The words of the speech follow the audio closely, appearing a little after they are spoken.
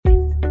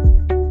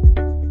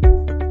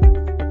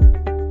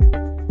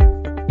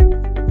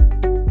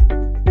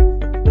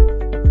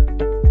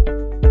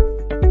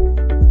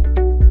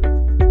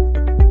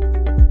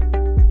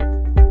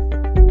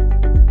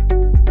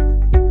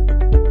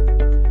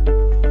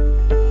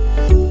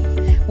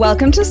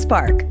Welcome to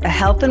Spark, a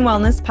health and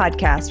wellness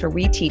podcast where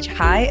we teach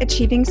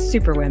high-achieving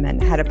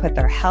superwomen how to put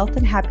their health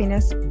and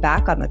happiness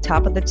back on the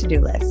top of the to-do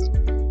list.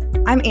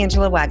 I'm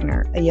Angela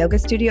Wagner, a yoga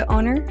studio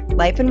owner,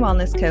 life and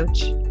wellness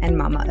coach, and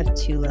mama of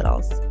two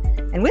littles.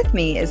 And with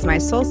me is my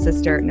soul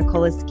sister,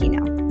 Nicola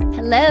Schino.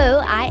 Hello,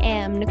 I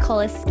am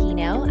Nicola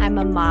Schino. I'm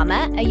a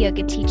mama, a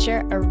yoga teacher,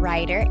 a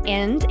writer,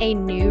 and a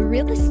new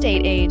real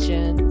estate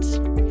agent.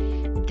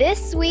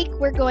 This week,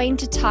 we're going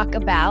to talk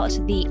about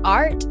the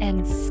art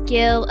and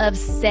skill of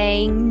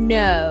saying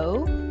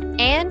no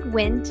and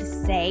when to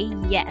say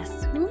yes.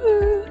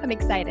 Woo-hoo, I'm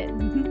excited.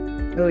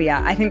 Oh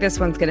yeah, I think this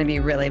one's going to be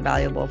really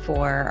valuable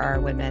for our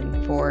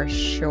women for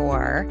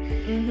sure.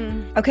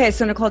 Mm-hmm. Okay,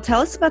 so Nicole,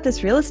 tell us about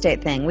this real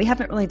estate thing. We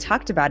haven't really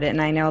talked about it,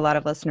 and I know a lot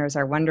of listeners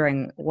are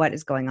wondering what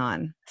is going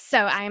on.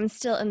 So I'm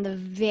still in the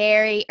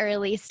very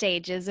early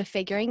stages of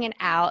figuring it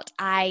out.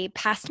 I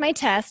passed my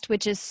test,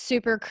 which is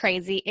super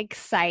crazy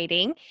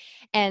exciting.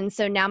 And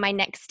so now my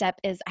next step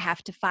is I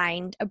have to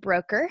find a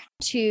broker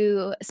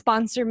to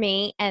sponsor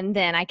me, and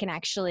then I can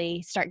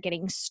actually start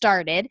getting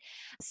started.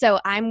 So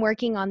I'm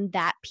working on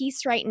that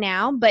piece right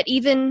now. But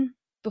even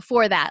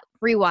before that,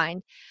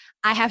 rewind,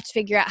 I have to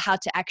figure out how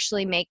to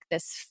actually make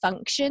this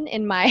function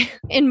in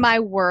my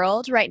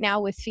world right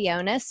now with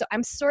Fiona. So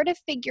I'm sort of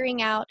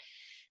figuring out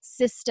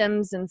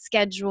systems and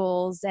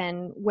schedules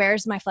and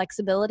where's my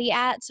flexibility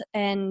at.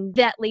 And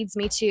that leads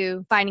me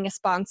to finding a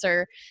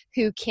sponsor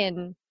who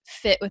can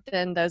fit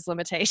within those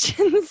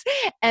limitations.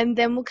 And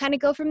then we'll kind of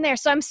go from there.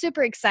 So I'm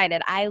super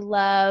excited. I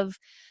love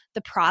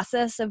the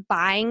process of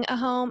buying a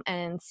home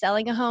and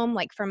selling a home,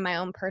 like from my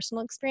own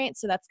personal experience.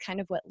 So that's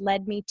kind of what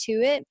led me to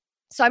it.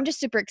 So I'm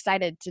just super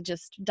excited to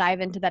just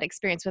dive into that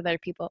experience with other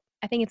people.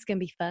 I think it's going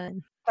to be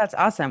fun. That's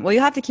awesome. Well,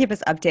 you'll have to keep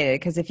us updated,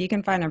 because if you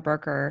can find a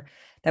broker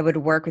that would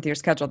work with your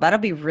schedule, that'll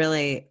be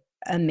really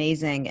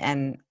amazing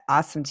and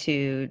awesome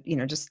to,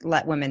 just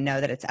let women know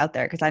that it's out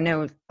there. Because I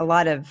know a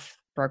lot of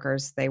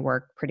brokers, they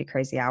work pretty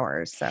crazy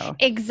hours. So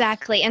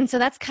exactly. And so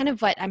that's kind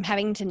of what I'm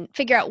having to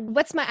figure out.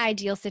 What's my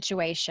ideal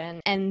situation?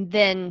 And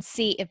then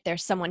see if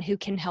there's someone who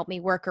can help me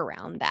work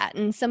around that.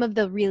 And some of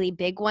the really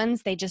big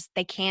ones, they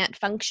can't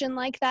function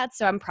like that.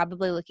 So I'm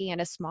probably looking at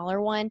a smaller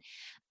one.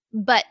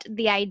 But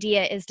the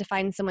idea is to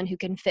find someone who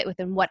can fit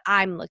within what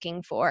I'm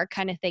looking for,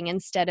 kind of thing,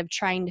 instead of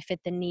trying to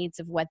fit the needs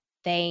of what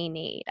they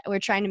need. We're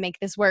trying to make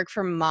this work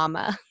for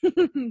mama.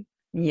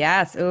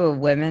 Yes. Oh,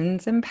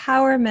 women's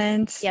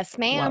empowerment. Yes,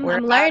 ma'am.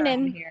 I'm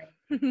learning.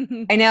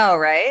 I know,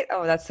 right?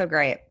 Oh, that's so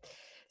great.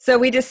 So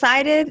we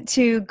decided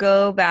to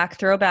throw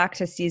back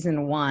to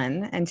season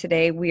 1. And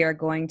today we are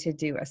going to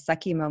do a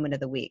sucky moment of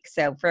the week.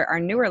 So for our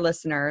newer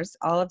listeners,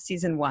 all of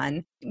season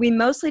 1, we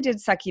mostly did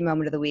sucky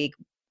moment of the week.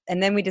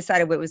 And then we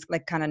decided it was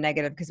like kind of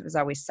negative because it was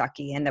always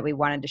sucky, and that we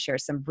wanted to share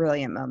some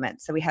brilliant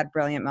moments. So we had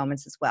brilliant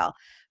moments as well.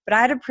 But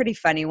I had a pretty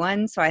funny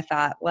one. So I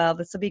thought, well,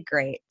 this will be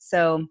great.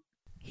 So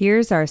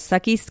here's our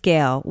sucky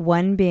scale.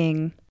 1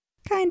 being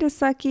kind of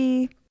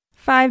sucky,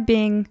 5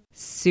 being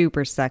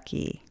super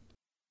sucky.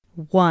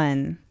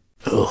 1,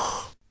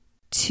 ugh.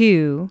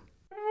 2,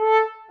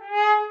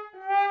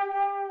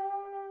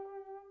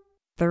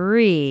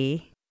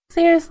 3,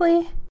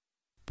 seriously?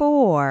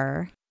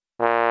 4,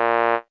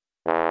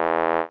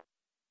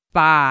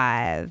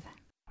 5.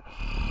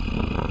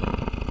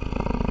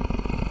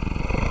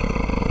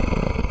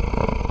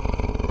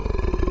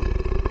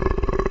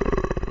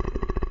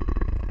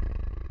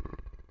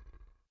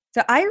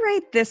 So I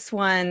rate this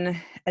one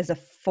as a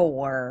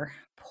 4.5.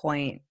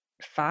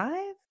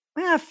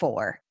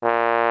 4.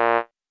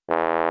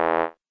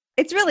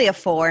 It's really a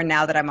 4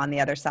 now that I'm on the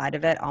other side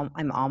of it.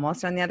 I'm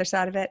almost on the other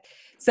side of it.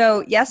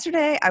 So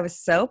yesterday I was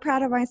so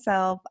proud of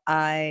myself.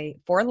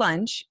 For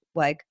lunch,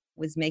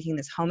 was making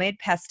this homemade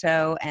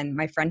pesto, and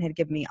my friend had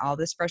given me all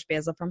this fresh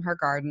basil from her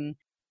garden.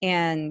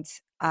 And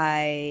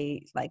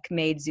I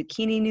made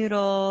zucchini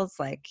noodles.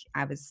 I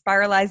was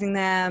spiralizing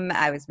them.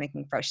 I was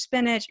making fresh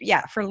spinach.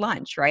 Yeah, for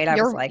lunch, right?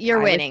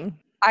 You're winning.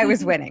 I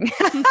was winning.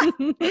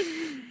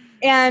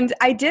 And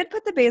I did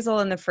put the basil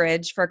in the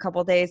fridge for a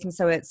couple of days. And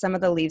so some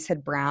of the leaves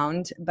had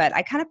browned, but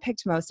I kind of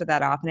picked most of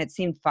that off, and it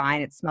seemed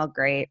fine. It smelled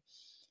great.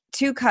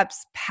 2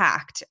 cups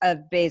packed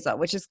of basil,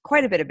 which is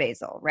quite a bit of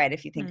basil, right?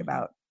 If you think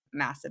about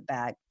massive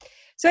bag.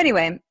 So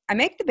anyway, I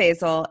make the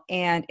basil,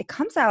 and it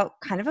comes out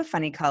kind of a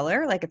funny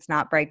color. It's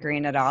not bright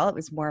green at all. It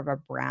was more of a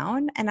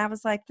brown. And I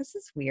was like, this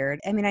is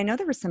weird. I mean, I know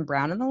there was some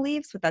brown in the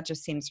leaves, but that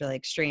just seems really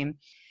extreme.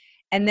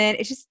 And then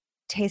it just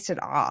tasted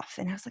off.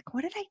 And I was like,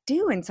 what did I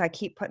do? And so I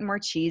keep putting more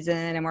cheese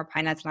in and more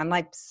pine nuts, and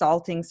I'm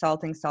salting.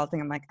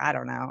 I'm like, I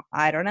don't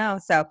know.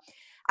 So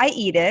I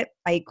eat it.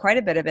 I eat quite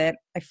a bit of it.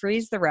 I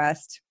freeze the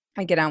rest.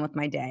 I get on with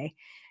my day.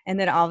 And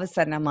then all of a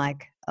sudden I'm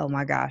like, oh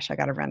my gosh, I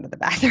got to run to the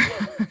bathroom.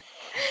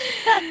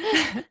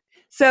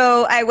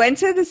 So I went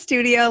to the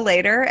studio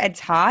later and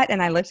taught,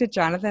 and I looked at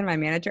Jonathan, my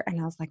manager,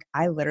 and I was like,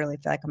 I literally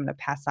feel like I'm going to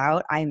pass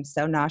out. I am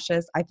so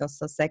nauseous. I feel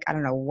so sick. I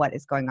don't know what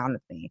is going on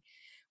with me.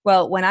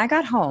 Well, when I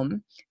got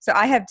home, so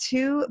I have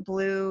 2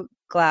 blue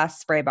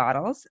glass spray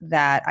bottles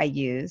that I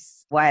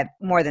use. Well, I have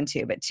more than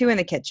two, but two in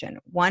the kitchen.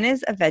 One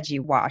is a veggie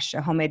wash,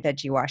 a homemade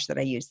veggie wash that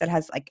I use that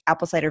has like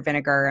apple cider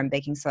vinegar and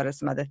baking soda,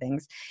 some other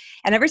things.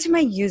 And every time I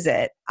use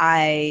it,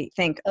 I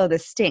think, oh,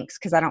 this stinks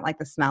because I don't like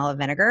the smell of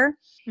vinegar.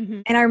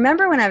 Mhm. And I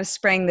remember when I was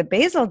spraying the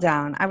basil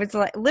down, I was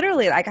like,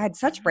 literally, like I had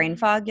such brain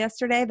fog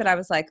yesterday that I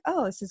was like,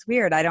 oh, this is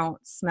weird. I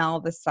don't smell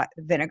the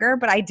vinegar,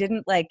 but I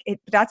didn't like it.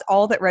 That's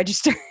all that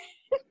registered.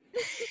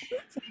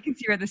 So you can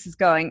see where this is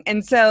going.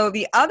 And so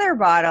the other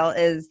bottle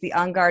is the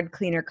On Guard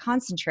Cleaner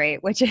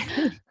Concentrate, which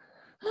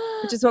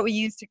is what we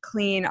use to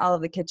clean all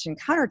of the kitchen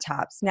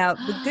countertops. Now,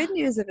 the good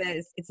news of it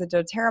is it's a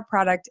doTERRA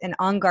product and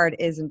On Guard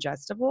is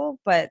ingestible,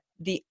 but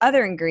the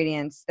other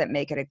ingredients that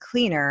make it a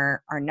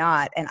cleaner are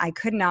not. And I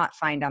could not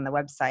find on the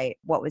website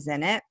what was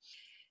in it.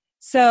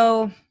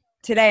 So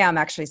today I'm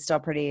actually still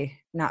pretty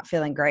not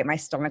feeling great. My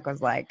stomach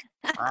was like,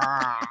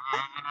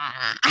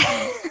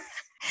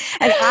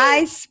 and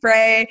I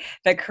spray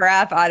the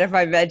crap out of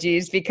my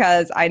veggies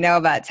because I know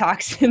about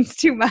toxins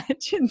too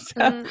much. And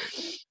so,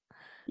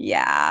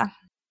 yeah.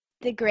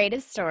 The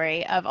greatest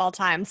story of all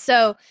time.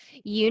 So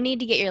you need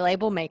to get your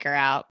label maker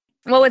out.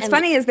 Well, what's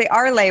funny is they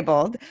are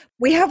labeled.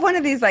 We have one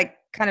of these like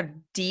kind of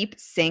deep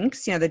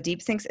sinks, the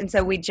deep sinks. And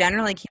so we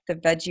generally keep the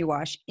veggie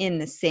wash in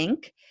the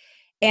sink.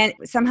 And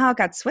somehow it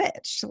got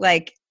switched.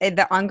 Like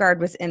the On Guard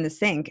was in the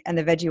sink and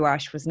the veggie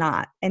wash was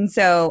not. And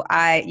so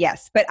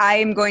but I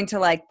am going to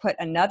like put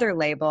another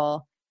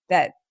label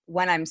that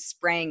when I'm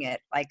spraying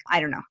it, like, I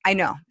don't know. I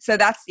know. So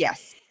that's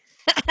yes.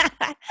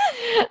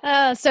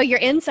 So your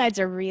insides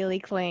are really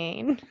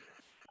clean.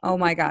 Oh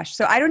my gosh.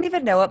 So I don't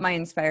even know what my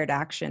inspired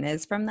action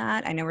is from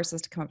that. I know we're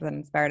supposed to come up with an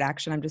inspired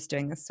action. I'm just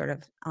doing this sort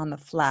of on the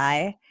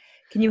fly.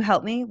 Can you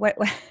help me? What?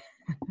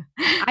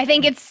 I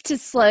think it's to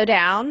slow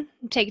down,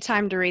 take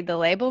time to read the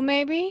label,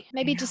 maybe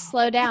just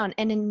slow down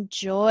and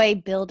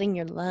enjoy building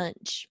your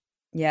lunch.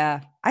 Yeah.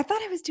 I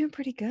thought I was doing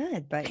pretty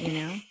good, but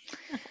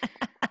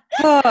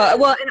Oh,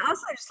 well, and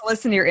also just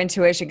listen to your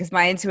intuition because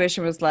my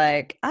intuition was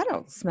like, I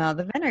don't smell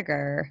the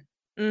vinegar.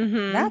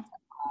 Mm-hmm. That's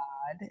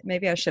odd.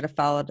 Maybe I should have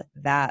followed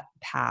that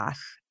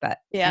path, but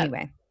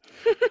anyway.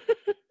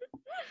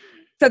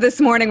 So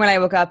this morning when I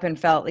woke up and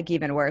felt like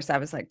even worse, I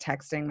was like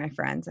texting my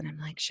friends and I'm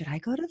like, should I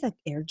go to the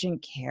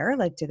urgent care?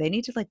 Like, do they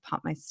need to like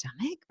pump my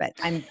stomach? But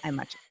I'm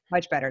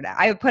much better now.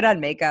 I put on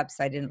makeup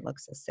so I didn't look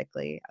so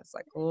sickly. I was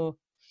like, oh.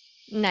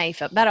 No,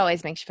 that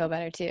always makes you feel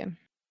better too.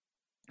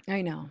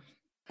 I know.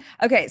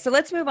 Okay, so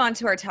let's move on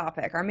to our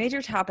topic, our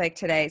major topic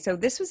today. So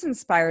this was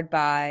inspired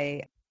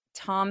by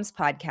Tom's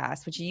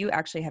podcast, which you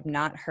actually have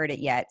not heard it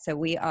yet. So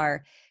we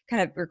are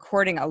kind of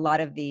recording a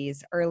lot of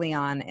these early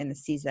on in the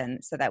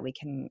season so that we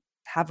can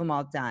have them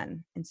all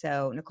done. And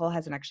so Nicole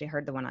hasn't actually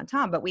heard the one on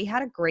Tom, but we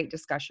had a great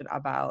discussion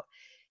about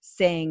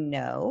saying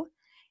no.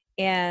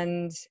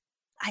 And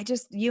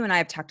you and I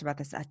have talked about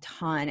this a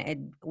ton,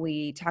 and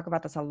we talk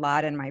about this a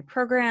lot in my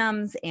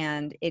programs,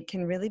 and it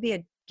can really be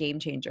a game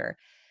changer.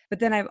 But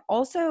then I've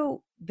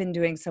also been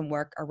doing some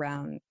work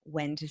around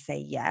when to say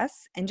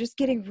yes and just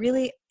getting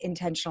really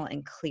intentional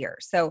and clear.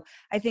 So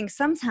I think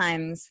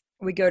sometimes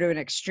we go to an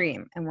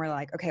extreme and we're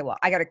like, okay, well,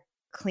 I got to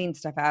clean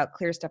stuff out,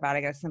 clear stuff out.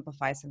 I got to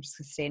simplify. So I'm just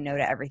going to say no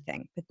to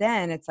everything. But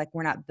then it's like,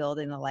 we're not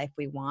building the life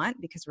we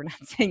want because we're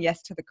not saying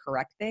yes to the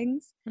correct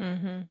things,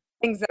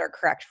 things that are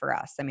correct for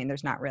us. I mean,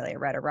 there's not really a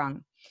right or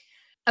wrong.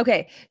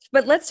 Okay.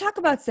 But let's talk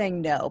about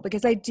saying no,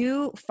 because I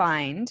do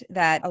find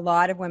that a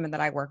lot of women that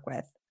I work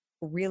with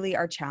really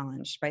are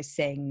challenged by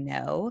saying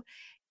no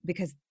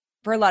because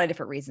for a lot of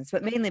different reasons,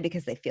 but mainly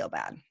because they feel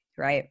bad.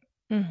 Right.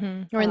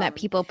 Or in that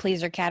people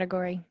pleaser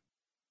category.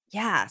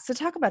 Yeah. So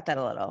talk about that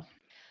a little.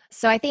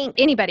 So I think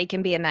anybody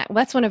can be in that.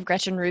 That's one of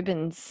Gretchen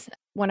Rubin's,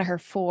 one of her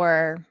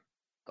four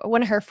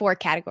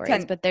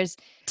categories, but there's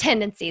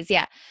tendencies.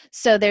 Yeah.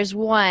 So there's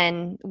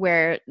one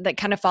where that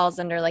kind of falls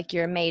under like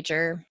you're a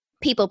major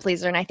people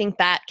pleaser. And I think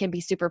that can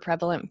be super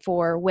prevalent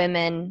for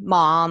women,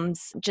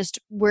 moms. Just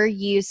we're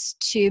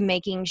used to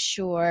making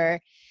sure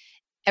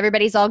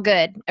everybody's all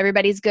good.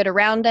 Everybody's good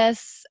around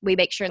us. We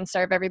make sure and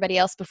serve everybody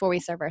else before we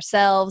serve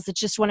ourselves. It's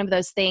just one of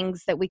those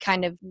things that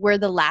we're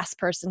the last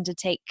person to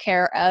take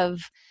care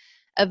of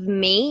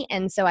me.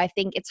 And so I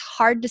think it's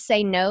hard to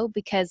say no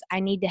because I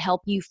need to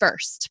help you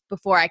first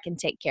before I can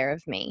take care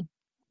of me.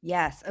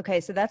 Yes.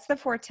 Okay. So that's the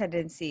 4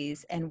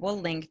 tendencies, and we'll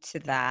link to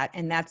that.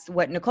 And that's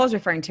what Nicole's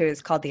referring to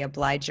is called the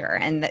obliger.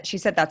 And that she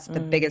said that's the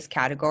biggest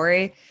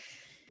category.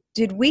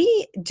 Did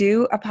we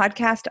do a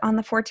podcast on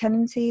the 4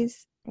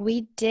 tendencies?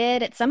 We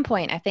did at some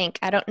point, I think.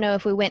 I don't know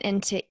if we went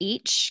into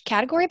each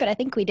category, but I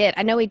think we did.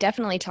 I know we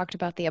definitely talked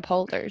about the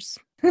upholders.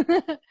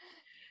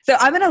 So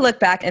I'm going to look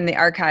back in the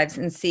archives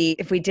and see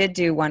if we did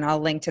do one. I'll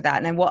link to that.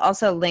 And then we'll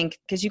also link,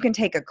 because you can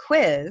take a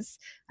quiz.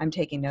 I'm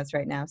taking notes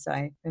right now, so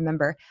I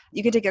remember.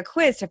 You can take a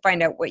quiz to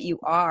find out what you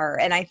are.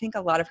 And I think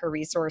a lot of her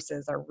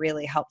resources are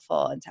really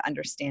helpful into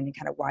understanding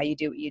kind of why you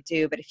do what you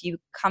do. But if you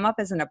come up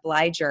as an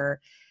obliger,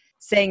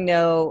 saying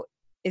no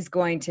is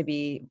going to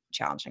be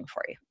challenging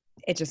for you.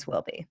 It just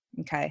will be.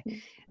 Okay.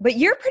 But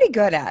you're pretty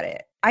good at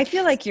it. I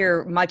feel like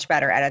you're much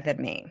better at it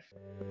than me.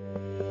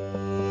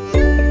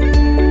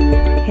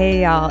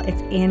 Hey y'all,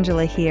 it's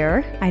Angela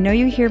here. I know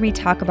you hear me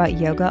talk about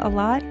yoga a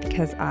lot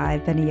because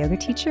I've been a yoga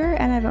teacher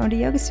and I've owned a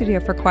yoga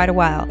studio for quite a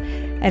while.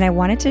 And I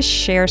wanted to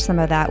share some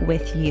of that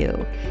with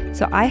you.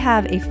 So I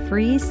have a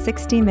free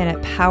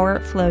 60-minute Power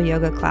Flow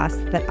yoga class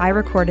that I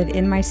recorded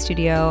in my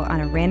studio on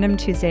a random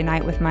Tuesday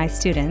night with my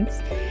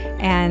students.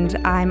 And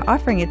I'm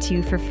offering it to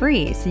you for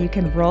free so you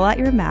can roll out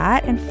your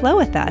mat and flow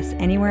with us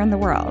anywhere in the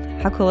world.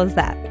 How cool is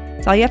that?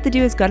 So all you have to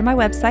do is go to my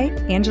website,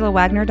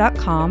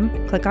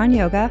 angelawagner.com, click on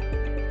yoga,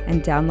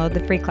 and download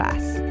the free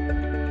class.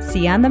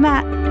 See you on the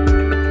mat.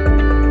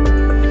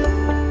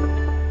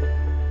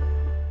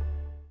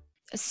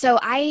 So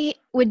I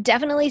would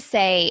definitely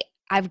say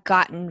I've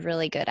gotten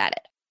really good at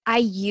it. I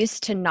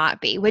used to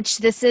not be, which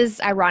this is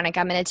ironic.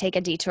 I'm going to take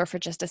a detour for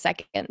just a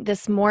second.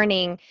 This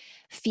morning,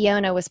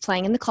 Fiona was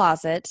playing in the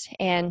closet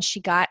and she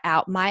got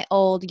out my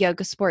old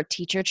yoga sport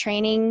teacher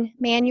training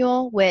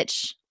manual,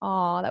 which,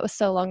 that was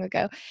so long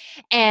ago.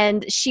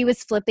 And she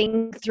was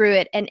flipping through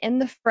it. And in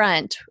the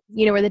front,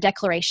 you know, where the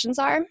declarations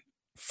are.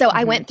 So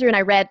I went through and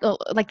I read,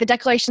 like the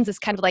declarations is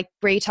kind of like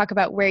where you talk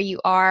about where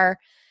you are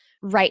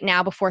right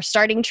now before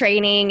starting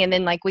training. And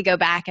then like we go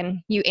back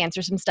and you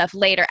answer some stuff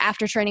later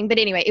after training. But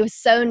anyway, it was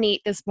so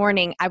neat this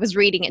morning. I was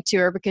reading it to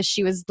her because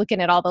she was looking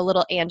at all the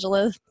little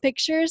Angela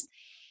pictures.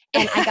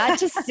 And I got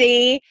to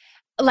see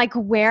like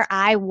where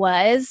I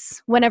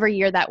was, whenever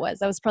year that was.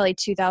 That was probably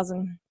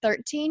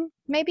 2013,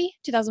 maybe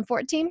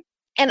 2014.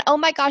 And oh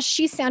my gosh,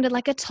 she sounded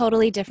like a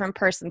totally different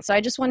person. So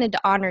I just wanted to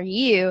honor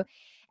you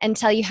and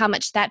tell you how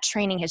much that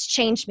training has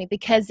changed me,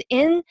 because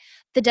in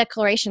the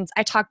declarations,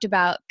 I talked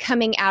about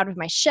coming out of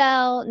my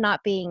shell,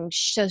 not being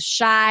so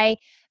shy,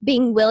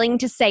 being willing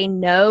to say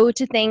no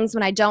to things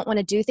when I don't want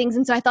to do things.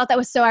 And so I thought that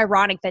was so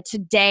ironic that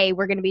today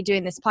we're going to be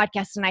doing this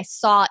podcast. And I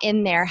saw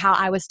in there how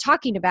I was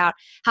talking about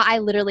how I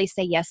literally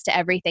say yes to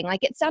everything.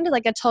 Like it sounded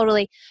like a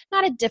totally,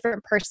 not a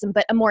different person,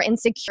 but a more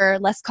insecure,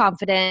 less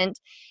confident,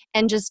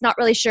 and just not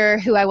really sure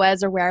who I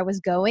was or where I was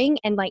going.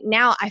 And like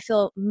now I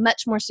feel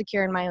much more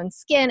secure in my own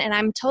skin, and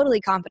I'm totally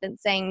confident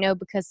saying no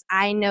because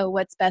I know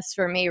what's best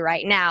for me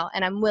right now.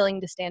 And I'm willing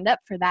to stand up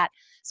for that.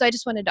 So I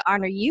just wanted to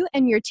honor you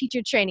and your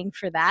teacher training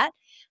for that.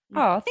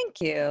 Oh, thank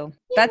you. You're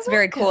That's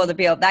very welcome. cool to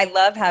be able. I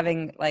love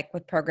having, like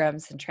with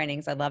programs and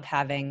trainings, I love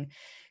having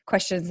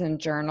questions and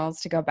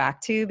journals to go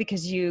back to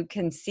because you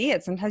can see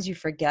it. Sometimes you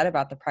forget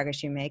about the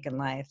progress you make in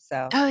life.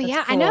 So Oh that's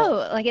yeah, I cool. know.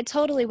 Like it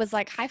totally was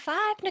like, high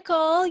five,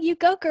 Nicole, you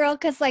go girl.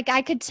 Cause like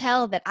I could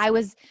tell that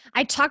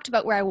I talked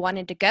about where I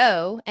wanted to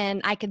go,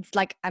 and I could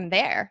like, I'm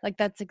there. Like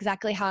that's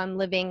exactly how I'm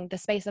living, the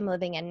space I'm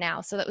living in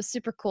now. So that was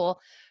super cool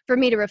for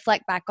me to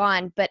reflect back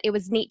on. But it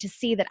was neat to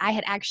see that I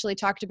had actually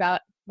talked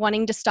about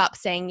wanting to stop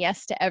saying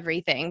yes to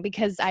everything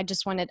because I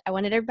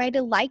wanted everybody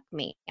to like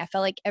me. I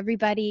felt like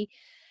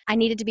I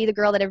needed to be the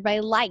girl that everybody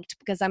liked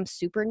because I'm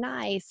super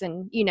nice.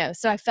 And, you know,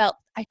 so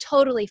I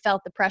totally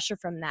felt the pressure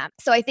from that.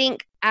 So I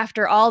think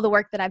after all the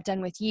work that I've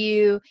done with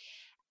you,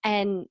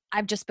 and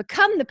I've just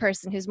become the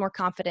person who's more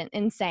confident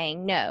in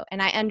saying no.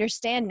 And I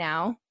understand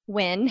now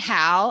when,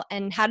 how,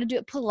 and how to do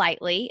it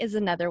politely is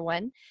another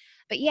one.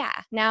 But yeah,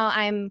 now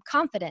I'm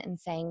confident in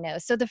saying no.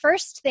 So the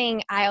first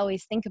thing I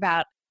always think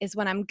about is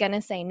when I'm going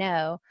to say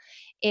no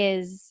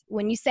is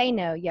when you say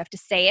no, you have to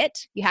say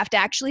it. You have to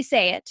actually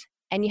say it.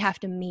 And you have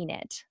to mean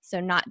it. So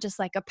not just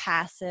like a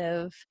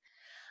passive,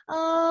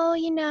 oh,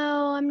 you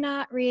know, I'm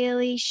not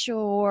really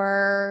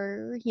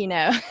sure, you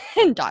know,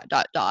 and ...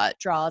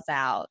 draws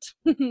out.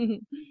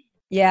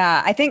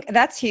 Yeah, I think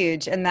that's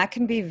huge. And that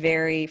can be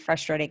very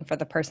frustrating for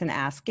the person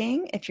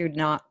asking if you're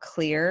not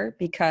clear,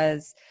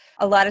 because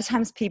a lot of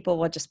times people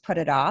will just put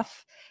it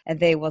off and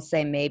they will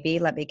say, maybe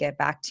let me get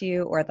back to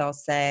you, or they'll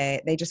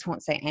say, they just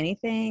won't say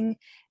anything.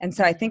 And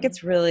so I think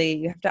it's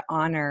really, we have to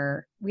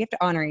honor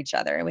each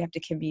other, and we have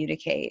to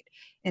communicate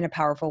in a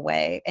powerful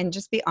way and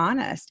just be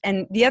honest.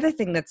 And the other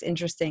thing that's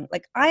interesting,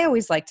 like I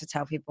always like to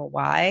tell people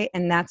why,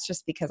 and that's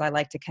just because I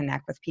like to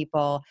connect with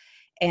people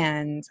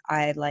and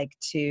I like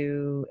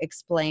to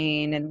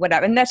explain and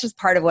whatever. And that's just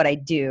part of what I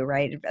do,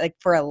 right? Like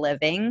for a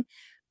living.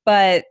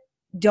 But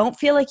don't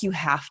feel like you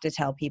have to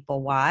tell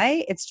people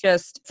why. It's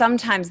just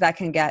sometimes that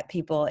can get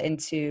people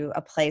into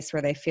a place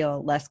where they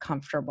feel less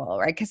comfortable,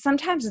 right? Because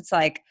sometimes it's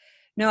like,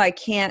 no, I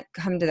can't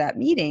come to that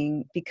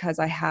meeting because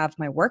I have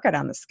my workout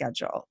on the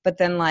schedule. But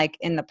then like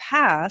in the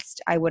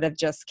past, I would have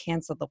just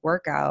canceled the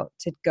workout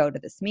to go to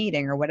this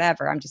meeting or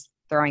whatever. I'm just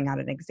throwing out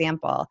an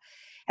example.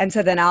 And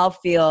so then I'll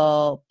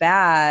feel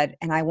bad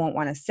and I won't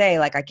want to say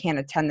like, I can't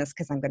attend this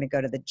because I'm going to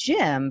go to the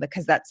gym,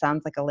 because that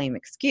sounds like a lame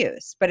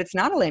excuse. But it's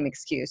not a lame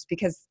excuse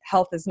because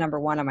health is number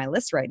one on my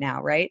list right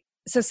now, right?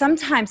 So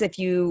sometimes if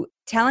you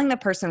telling the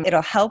person,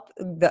 it'll help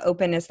the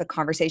openness, the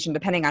conversation,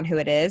 depending on who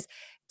it is,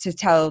 to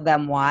tell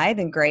them why,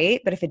 then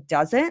great. But if it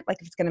doesn't, like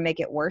if it's going to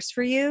make it worse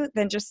for you,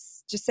 then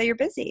just say you're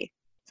busy.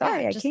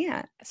 Sorry, I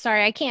can't.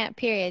 Sorry, I can't,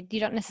 period. You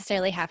don't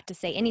necessarily have to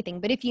say anything.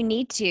 But if you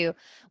need to,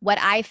 what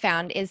I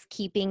found is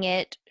keeping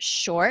it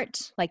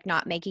short, like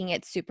not making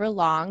it super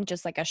long,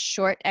 just like a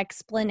short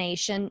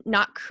explanation,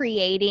 not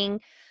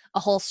creating a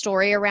whole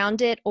story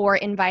around it or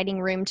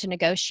inviting room to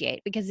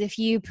negotiate. Because if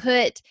you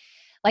put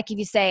like if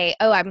you say,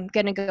 oh, I'm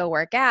going to go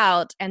work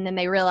out, and then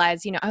they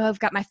realize, oh, I've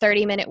got my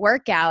 30-minute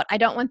workout. I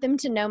don't want them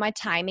to know my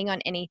timing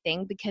on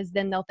anything, because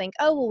then they'll think,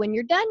 oh, well, when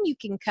you're done, you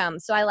can come.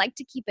 So I like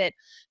to keep it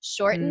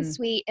short and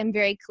sweet and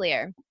very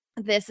clear.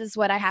 This is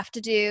what I have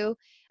to do.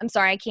 I'm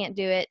sorry, I can't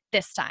do it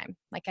this time.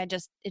 Like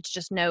it's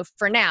just no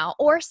for now.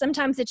 Or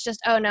sometimes it's just,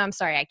 oh no, I'm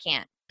sorry, I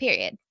can't,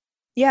 period.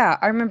 Yeah.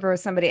 I remember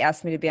somebody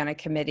asked me to be on a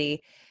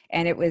committee,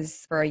 and it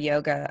was for a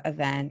yoga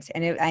event.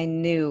 And I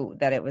knew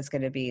that it was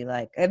going to be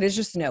like, there's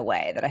just no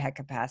way that I had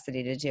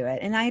capacity to do it.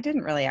 And I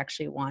didn't really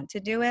actually want to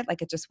do it.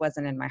 Like, it just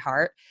wasn't in my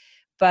heart.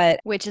 But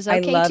which is I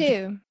okay loved,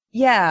 too.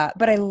 yeah,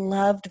 but I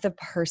loved the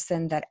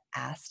person that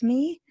asked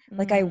me.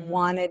 Like, I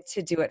wanted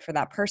to do it for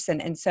that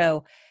person. And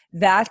so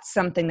that's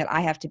something that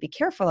I have to be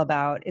careful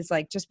about, is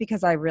like, just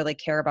because I really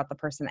care about the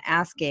person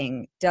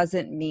asking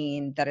doesn't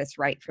mean that it's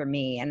right for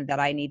me and that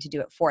I need to do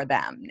it for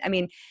them. I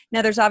mean,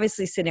 now there's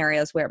obviously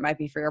scenarios where it might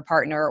be for your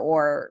partner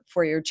or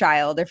for your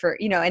child, or for,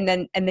 and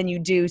then you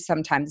do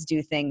sometimes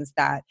do things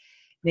that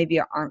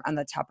maybe aren't on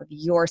the top of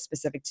your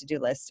specific to-do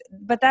list,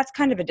 but that's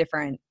kind of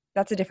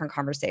that's a different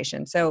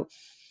conversation. So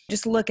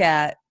just look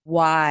at,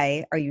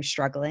 why are you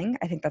struggling?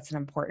 I think that's an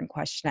important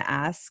question to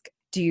ask.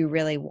 Do you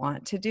really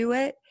want to do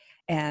it?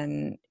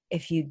 And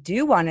if you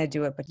do want to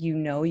do it, but you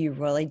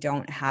really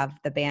don't have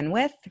the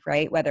bandwidth,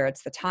 right? Whether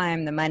it's the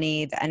time, the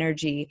money, the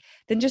energy,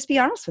 then just be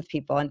honest with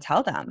people and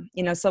tell them.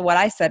 So what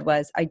I said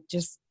was,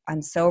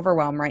 I'm so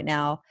overwhelmed right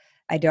now.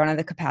 I don't have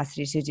the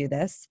capacity to do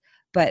this,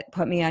 but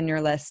put me on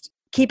your list.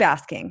 Keep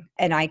asking.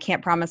 And I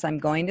can't promise I'm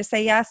going to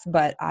say yes,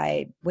 but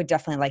I would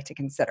definitely like to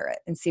consider it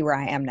and see where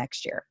I am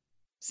next year.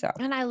 So.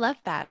 And I love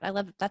that.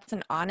 That's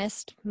an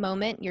honest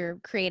moment. You're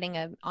creating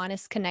an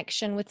honest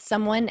connection with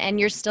someone, and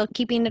you're still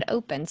keeping it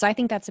open. So I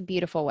think that's a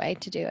beautiful way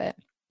to do it.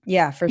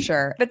 Yeah, for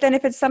sure. But then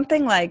if it's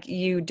something like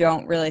you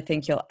don't really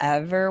think you'll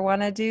ever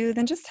want to do,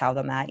 then just tell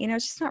them that,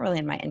 it's just not really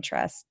in my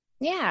interest.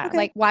 Yeah. Okay.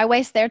 Like, why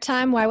waste their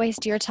time? Why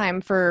waste your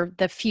time for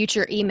the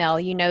future email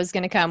is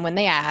going to come when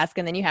they ask,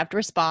 and then you have to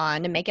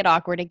respond and make it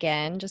awkward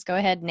again? Just go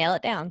ahead, nail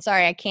it down.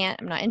 Sorry, I can't.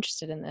 I'm not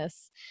interested in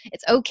this.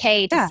 It's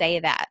okay to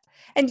say that.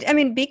 And I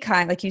mean, be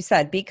kind, like you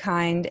said, be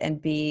kind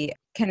and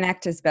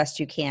connect as best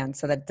you can,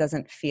 so that it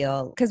doesn't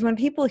feel, because when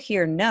people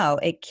hear no,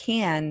 it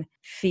can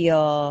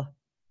feel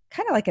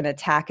kind of like an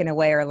attack in a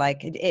way, or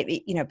like,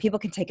 people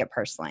can take it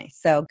personally.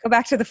 So go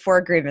back to the 4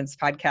 agreements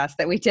podcast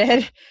that we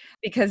did,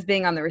 because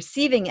being on the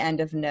receiving end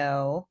of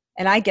no,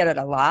 and I get it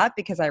a lot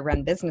because I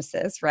run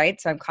businesses, right?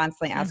 So I'm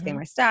constantly asking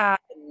my staff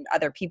and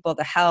other people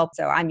to help.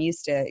 So I'm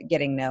used to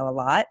getting no a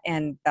lot,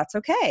 and that's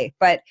okay.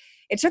 But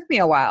it took me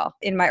a while.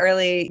 In my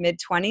early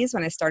mid-20s,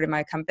 when I started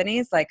my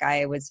companies, like,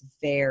 I was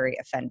very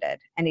offended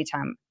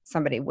anytime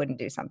somebody wouldn't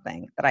do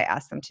something that I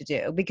asked them to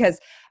do. Because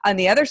on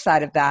the other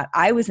side of that,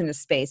 I was in a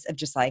space of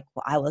just like,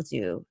 well, I will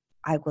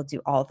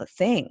do all the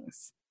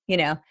things,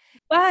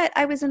 But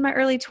I was in my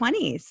early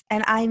 20s,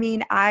 and I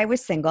mean, I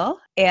was single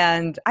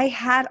and I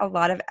had a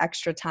lot of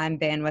extra time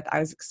bandwidth. I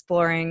was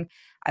exploring.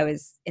 I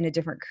was in a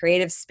different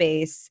creative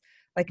space.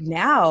 Like,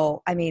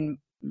 now, I mean,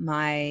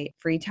 my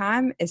free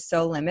time is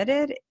so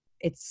limited.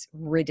 It's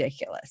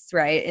ridiculous,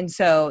 right? And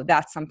so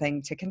that's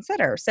something to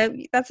consider. So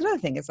that's another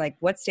thing, is like,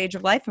 what stage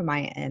of life am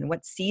I in?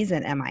 What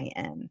season am I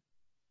in?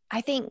 I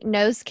think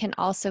no's can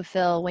also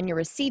feel, when you're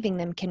receiving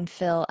them, can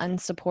feel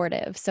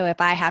unsupportive. So if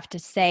I have to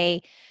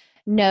say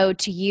no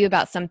to you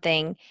about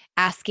something,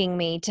 asking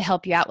me to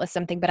help you out with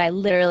something, but I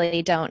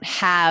literally don't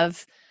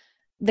have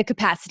the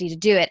capacity to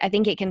do it, I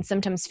think it can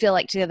sometimes feel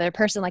like to the other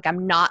person, like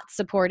I'm not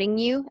supporting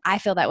you. I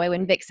feel that way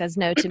when Vic says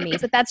no to me,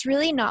 but that's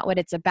really not what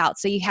it's about.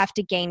 So you have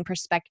to gain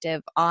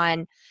perspective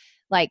on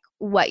like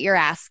what you're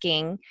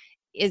asking.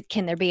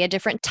 Can there be a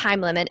different time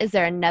limit? Is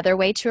there another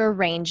way to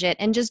arrange it?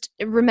 And just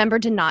remember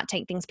to not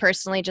take things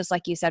personally. Just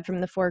like you said,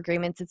 from the 4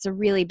 agreements, it's a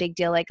really big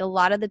deal. Like, a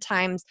lot of the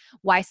times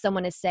why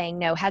someone is saying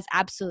no has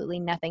absolutely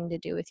nothing to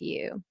do with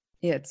you.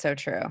 Yeah, it's so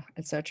true.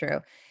 It's so true.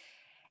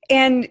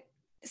 And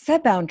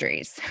set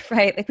boundaries,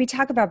 right? Like, we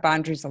talk about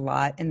boundaries a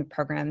lot in the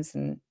programs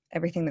and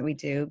everything that we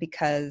do,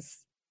 because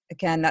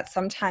again, that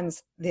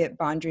sometimes the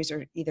boundaries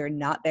are either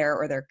not there,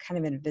 or they're kind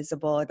of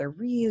invisible, or they're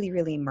really,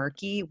 really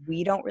murky.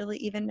 We don't really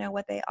even know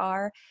what they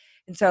are.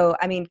 And so,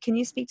 I mean, can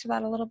you speak to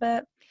that a little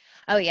bit?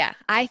 Oh, yeah.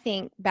 I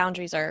think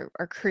boundaries are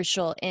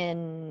crucial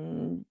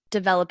in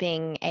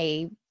developing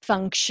a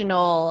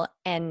functional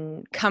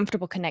and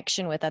comfortable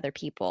connection with other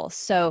people.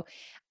 So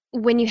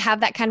when you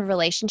have that kind of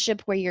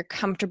relationship where you're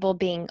comfortable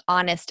being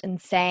honest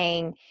and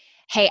saying,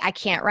 hey, I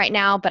can't right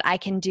now, but I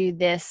can do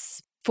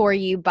this for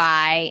you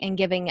by, and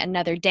giving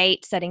another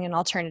date, setting an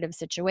alternative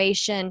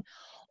situation,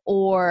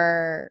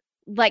 or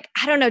like,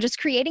 I don't know, just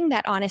creating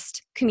that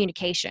honest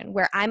communication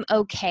where I'm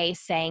okay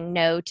saying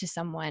no to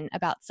someone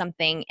about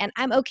something, and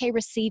I'm okay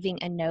receiving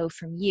a no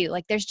from you.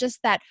 Like, there's just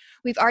that,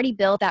 we've already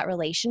built that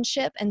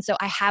relationship. And so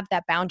I have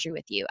that boundary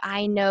with you.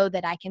 I know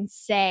that I can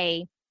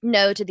say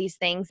no to these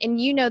things. And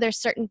there's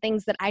certain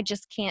things that I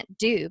just can't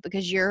do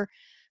because you're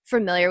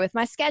familiar with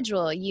my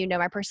schedule. You know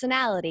my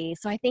personality.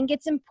 So I think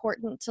it's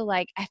important to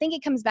like, I think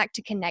it comes back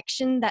to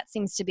connection. That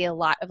seems to be a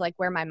lot of like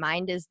where my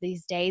mind is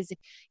these days. If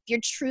you're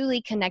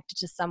truly connected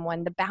to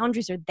someone, the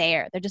boundaries are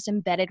there. They're just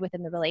embedded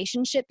within the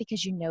relationship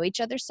because you know each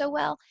other so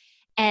well.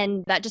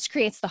 And that just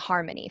creates the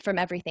harmony from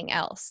everything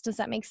else. Does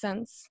that make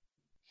sense?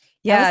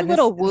 That was Yeah, a this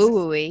little this is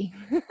woo-woo-y.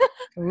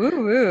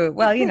 woo woo.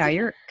 Well,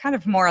 you're kind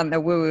of more on the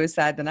woo woo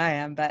side than I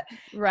am, but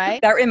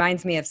Right? that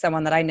reminds me of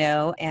someone that I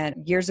know.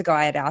 And years ago,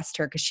 I had asked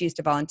her because she used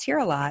to volunteer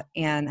a lot.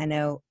 And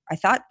I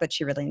thought that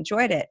she really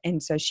enjoyed it.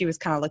 And so she was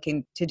kind of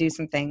looking to do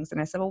some things.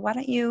 And I said, well, why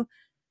don't you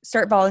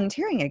start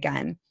volunteering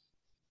again?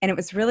 And it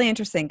was really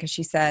interesting because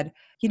she said,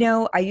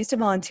 I used to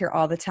volunteer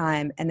all the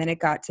time. And then it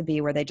got to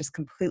be where they just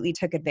completely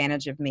took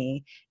advantage of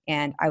me.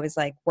 And I was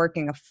like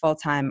working a full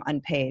time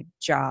unpaid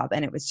job.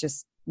 And it was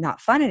just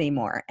not fun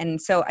anymore. And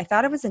so I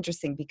thought it was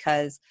interesting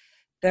because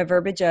the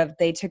verbiage of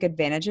they took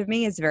advantage of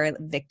me is very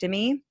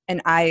victim-y.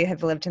 And I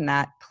have lived in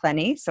that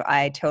plenty. So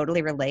I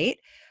totally relate.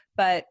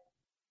 But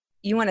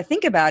you want to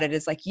think about it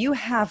as like you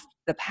have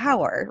the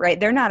power, right?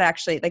 They're not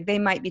actually like they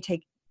might be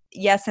taking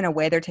yes, in a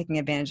way they're taking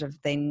advantage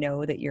of they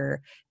know that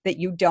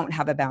you don't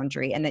have a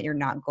boundary and that you're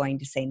not going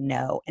to say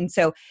no. And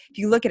so if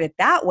you look at it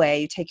that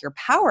way, you take your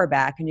power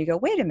back and you go,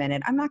 wait a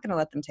minute, I'm not going to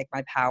let them take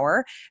my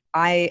power.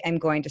 I am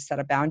going to set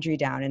a boundary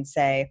down and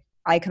say,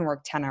 I can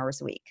work 10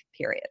 hours a week,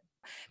 period.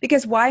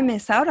 Because why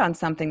miss out on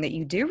something that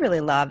you do really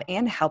love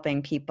and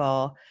helping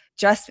people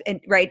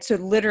right? So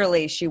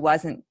literally she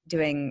wasn't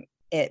doing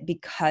it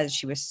because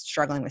she was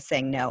struggling with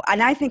saying no.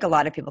 And I think a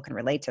lot of people can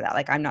relate to that.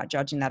 Like, I'm not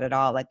judging that at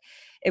all. Like,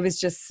 it was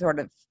just sort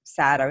of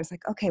sad. I was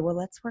like, okay, well,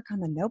 let's work on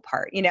the no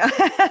part. Yeah.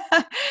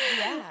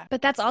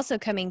 But that's also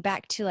coming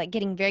back to like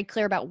getting very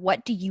clear about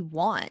what do you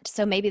want.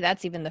 So maybe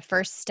that's even the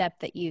first step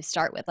that you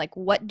start with. Like,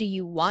 what do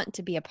you want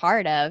to be a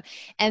part of?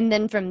 And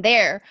then from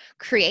there,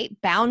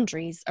 create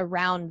boundaries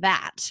around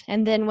that.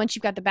 And then once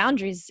you've got the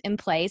boundaries in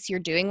place, you're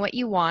doing what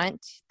you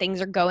want,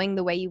 things are going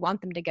the way you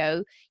want them to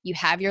go, you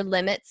have your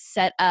limits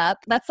set up.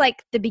 That's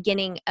like the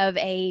beginning of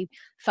a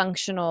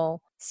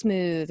functional,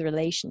 smooth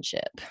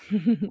relationship.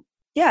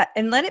 Yeah.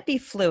 And let it be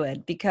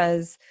fluid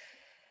because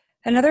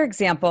another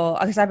example,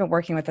 because I've been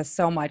working with this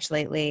so much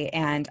lately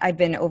and I've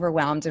been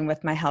overwhelmed and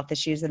with my health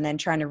issues and then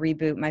trying to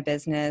reboot my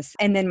business.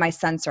 And then my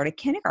son started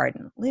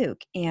kindergarten,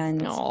 Luke.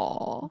 And,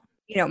 Oh.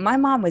 my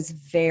mom was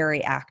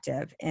very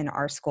active in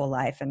our school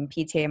life and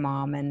PTA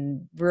mom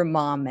and room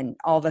mom and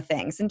all the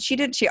things. And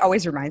she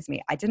always reminds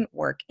me, I didn't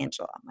work,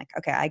 Angela. I'm like,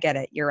 okay, I get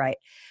it. You're right.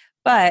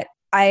 But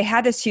I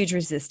had this huge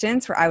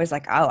resistance where I was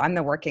like, oh, I'm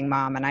the working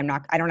mom and I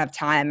don't have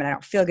time and I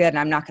don't feel good and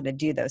I'm not going to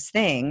do those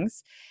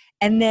things.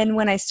 And then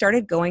when I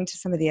started going to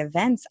some of the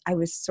events, I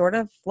was sort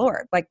of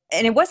floored. Like,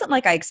 and it wasn't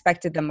like I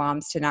expected the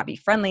moms to not be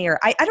friendly or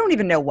I don't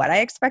even know what I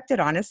expected,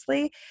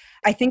 honestly.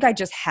 I think I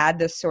just had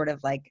this sort of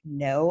like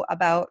know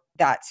about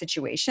that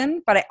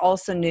situation. But I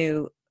also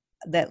knew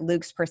that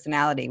Luke's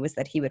personality was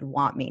that he would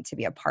want me to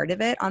be a part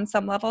of it on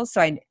some level.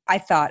 So I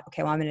thought,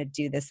 okay, well, I'm going to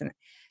do this. And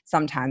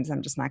sometimes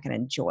I'm just not going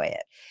to enjoy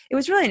it. It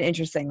was really an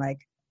interesting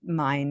like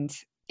mind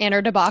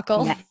Inner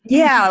debacle.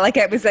 Yeah, like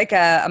it was like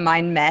a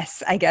mind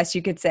mess, I guess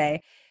you could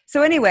say.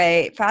 So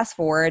anyway, fast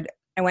forward,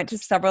 I went to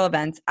several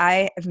events.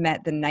 I have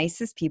met the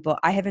nicest people.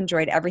 I have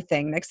enjoyed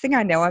everything. Next thing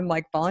I know, I'm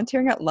like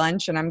volunteering at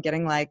lunch and I'm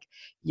getting like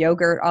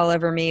yogurt all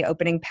over me,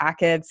 opening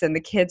packets. And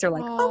the kids are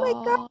like, oh my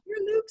God, Oh.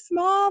 you're Luke's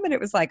mom. And it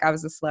was like I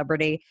was a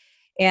celebrity.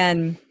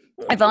 And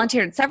I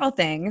volunteered at several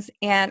things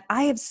and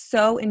I have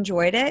so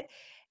enjoyed it.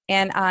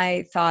 And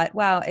I thought,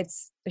 wow,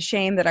 it's a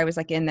shame that I was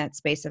like in that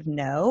space of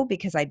no,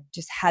 because I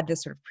just had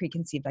this sort of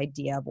preconceived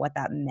idea of what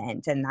that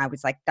meant. And I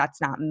was like, that's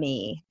not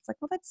me. It's like,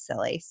 well, that's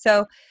silly.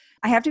 So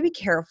I have to be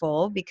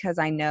careful because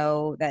I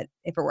know that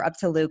if it were up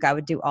to Luke, I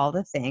would do all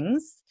the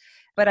things,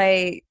 but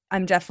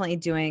I'm definitely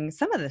doing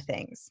some of the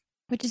things.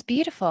 Which is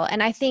beautiful.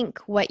 And I think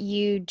what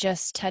you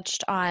just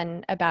touched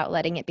on about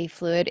letting it be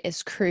fluid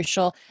is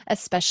crucial,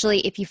 especially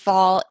if you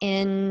fall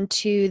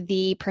into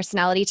the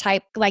personality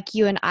type like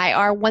you and I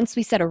are. Once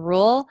we set a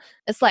rule,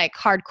 it's like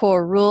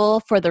hardcore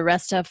rule for the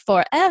rest of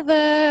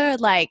forever.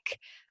 Like,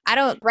 I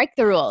don't break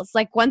the rules.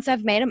 Like, once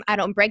I've made them, I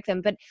don't break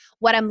them. But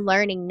what I'm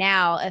learning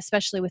now,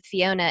 especially with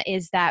Fiona,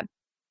 is that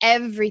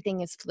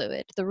everything is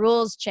fluid. The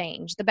rules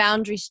change, the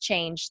boundaries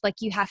change. Like,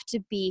 you have to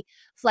be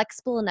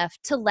flexible enough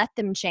to let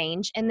them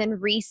change and then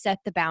reset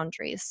the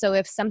boundaries. So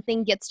if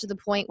something gets to the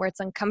point where it's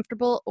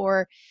uncomfortable,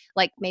 or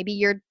like maybe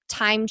your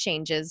time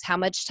changes, how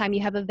much time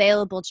you have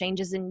available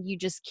changes, and you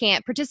just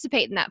can't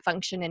participate in that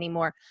function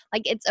anymore,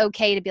 like, it's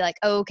okay to be like,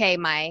 oh, okay,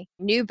 my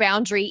new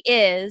boundary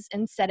is,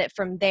 and set it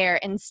from there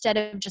instead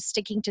of just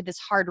sticking to this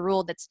hard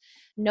rule that's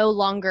no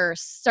longer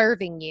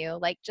serving you.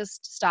 Like,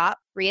 just stop,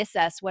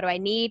 reassess. What do I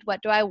need?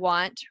 What do I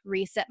want?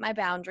 Reset my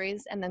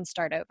boundaries and then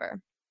start over.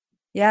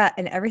 Yeah.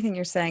 And everything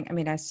you're saying, I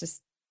mean,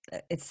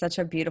 it's such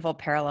a beautiful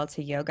parallel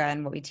to yoga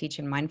and what we teach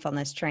in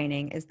mindfulness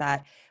training is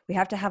that we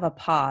have to have a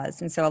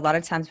pause. And so a lot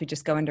of times we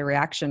just go into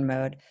reaction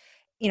mode.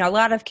 A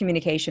lot of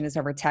communication is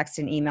over text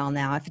and email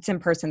now. If it's in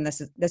person,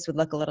 this would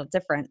look a little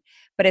different.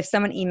 But if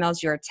someone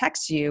emails you or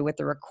texts you with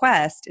a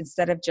request,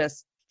 instead of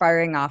just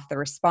firing off the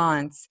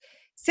response,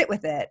 sit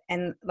with it.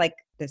 And like,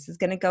 this is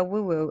going to go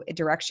woo woo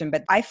direction,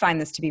 but I find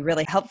this to be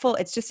really helpful.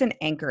 It's just an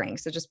anchoring.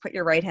 So just put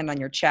your right hand on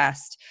your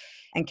chest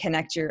and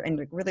connect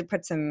and really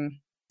put some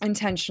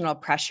intentional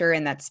pressure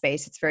in that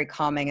space. It's very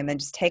calming. And then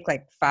just take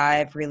like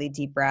 5 really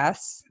deep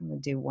breaths. I'm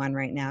going to do one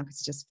right now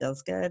because it just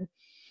feels good.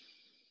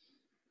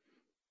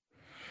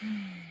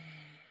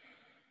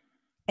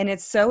 And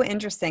it's so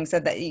interesting. So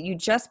that you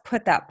just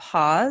put that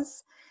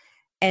pause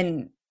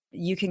and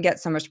you can get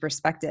so much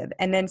perspective.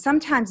 And then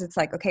sometimes it's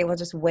like, okay, we'll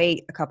just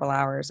wait a couple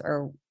hours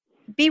or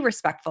be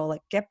respectful,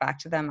 like get back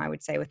to them, I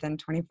would say within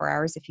 24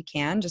 hours if you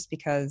can, just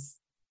because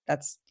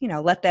that's,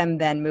 let them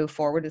then move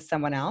forward with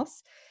someone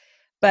else.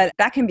 But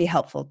that can be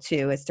helpful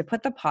too, is to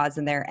put the pause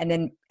in there and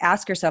then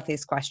ask yourself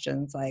these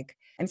questions like,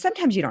 and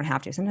sometimes you don't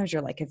have to. Sometimes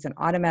you're like, it's an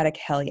automatic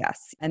hell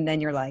yes. And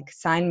then you're like,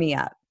 sign me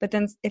up. But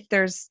then if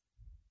there's,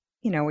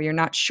 where you're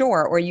not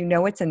sure or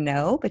it's a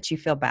no, but you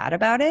feel bad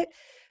about it,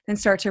 then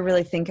start to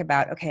really think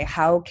about, okay,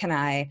 how can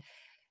I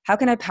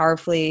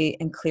powerfully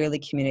and clearly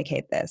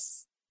communicate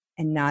this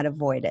and not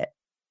avoid it?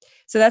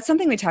 So that's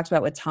something we talked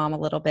about with Tom a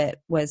little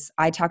bit. Was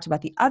I talked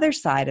about the other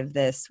side of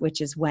this,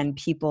 which is when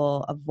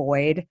people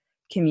avoid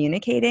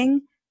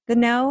communicating the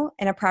no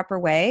in a proper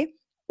way,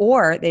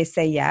 or they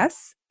say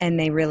yes and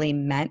they really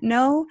meant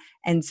no,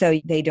 and so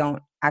they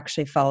don't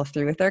actually follow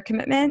through with their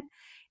commitment.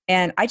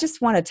 And I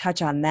just want to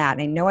touch on that.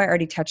 I know I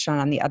already touched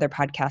on the other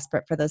podcast,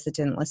 but for those that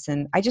didn't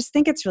listen, I just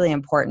think it's really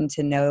important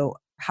to know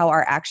how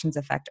our actions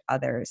affect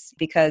others,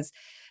 because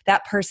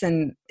that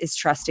person is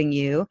trusting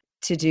you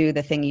to do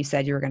the thing you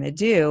said you were going to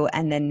do.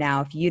 And then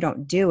now if you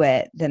don't do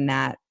it, then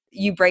that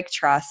you break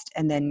trust,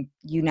 and then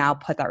you now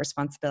put that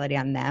responsibility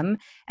on them.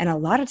 And a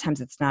lot of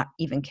times it's not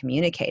even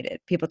communicated.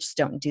 People just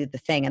don't do the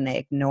thing and they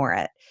ignore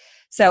it.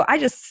 So I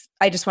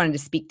just wanted to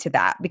speak to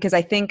that, because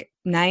I think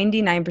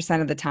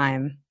 99% of the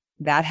time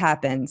that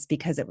happens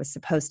because it was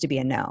supposed to be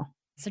a no.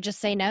 So just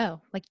say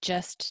no. Like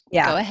just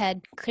Yeah. Go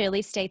ahead,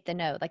 clearly state the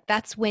no. Like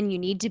that's when you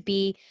need to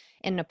be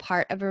in a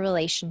part of a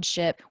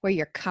relationship where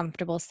you're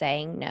comfortable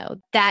saying no.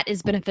 That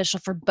is beneficial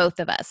for both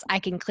of us. I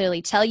can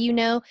clearly tell you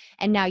no,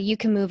 and now you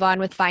can move on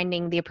with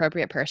finding the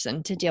appropriate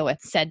person to deal with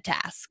said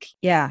task.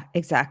 Yeah,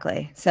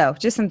 exactly. So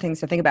just some things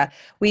to think about.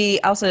 We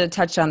also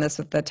touched on this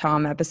with the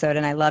Tom episode,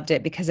 and I loved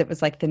it because it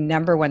was like the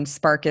number one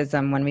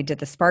Sparkism when we did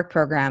the Spark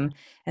program.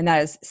 And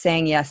that is,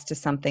 saying yes to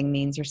something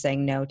means you're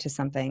saying no to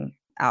something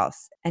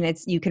else. And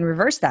you can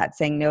reverse that.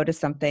 Saying no to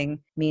something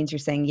means you're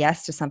saying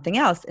yes to something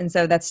else. And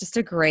so that's just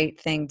a great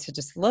thing to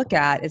just look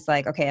at, is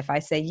like, okay, if I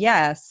say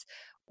yes,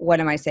 what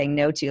am I saying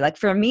no to? Like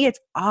for me, it's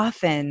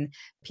often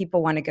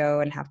people want to go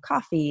and have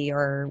coffee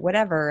or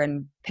whatever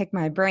and pick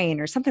my brain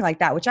or something like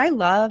that, which I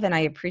love and I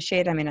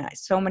appreciate. I mean,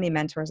 so many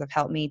mentors have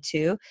helped me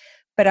too.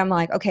 But I'm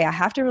like, okay, I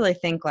have to really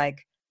think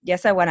like,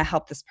 yes, I want to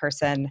help this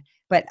person,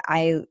 but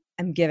I'm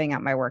giving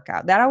up my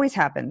workout. That always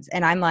happens.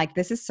 And I'm like,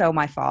 this is so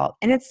my fault.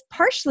 And it's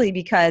partially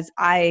because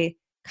I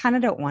kind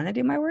of don't want to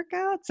do my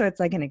workout. So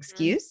it's like an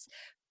excuse.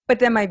 But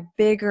then my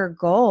bigger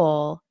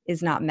goal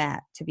is not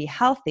met, to be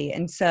healthy.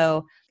 And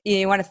so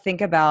you want to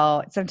think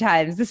about,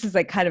 sometimes this is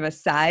like kind of a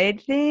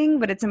side thing,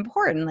 but it's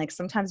important. Like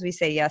sometimes we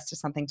say yes to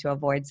something to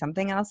avoid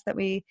something else that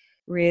we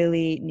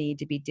really need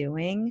to be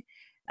doing.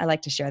 I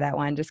like to share that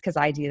one just because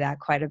I do that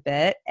quite a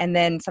bit. And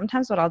then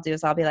sometimes what I'll do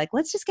is I'll be like,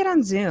 let's just get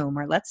on Zoom,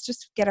 or let's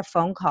just get a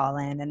phone call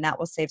in, and that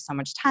will save so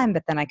much time,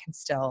 but then I can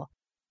still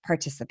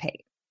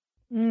participate.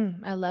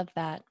 I love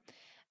that.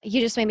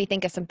 You just made me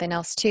think of something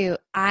else too.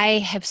 I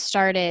have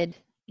started,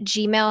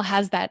 Gmail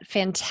has that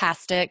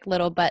fantastic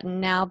little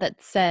button now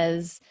that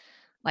says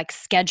like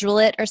schedule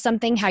it or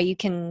something, how you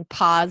can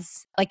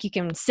pause, like you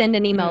can send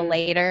an email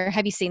later.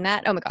 Have you seen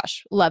that? Oh my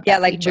gosh, love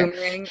that like feature.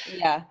 Boomerang.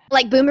 Yeah.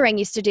 Like Boomerang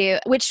used to do,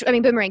 which, I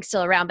mean, Boomerang's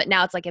still around, but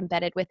now it's like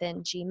embedded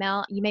within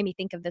Gmail. You made me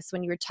think of this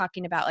when you were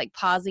talking about like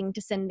pausing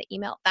to send the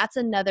email. That's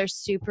another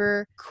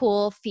super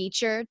cool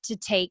feature to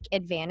take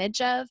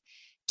advantage of,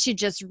 to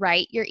just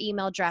write your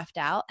email draft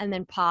out and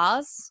then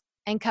pause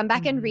and come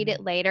back and read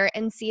it later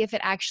and see if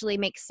it actually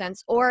makes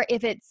sense, or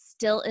if it's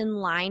still in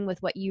line with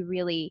what you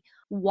really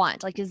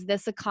want. Like, is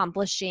this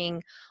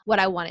accomplishing what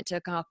I want it to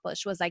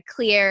accomplish? Was I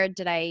clear?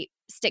 Did I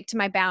stick to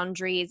my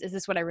boundaries? Is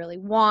this what I really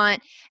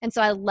want? And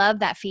so I love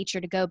that feature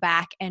to go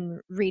back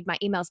and read my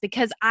emails,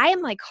 because I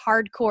am like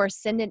hardcore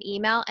send an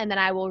email and then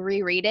I will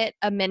reread it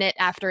a minute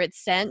after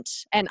it's sent.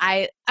 And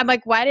I'm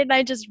like, why didn't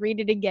I just read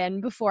it again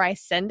before I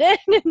send it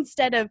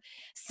instead of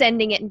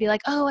sending it and be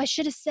like, oh, I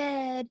should have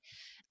said.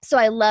 So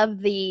I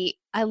love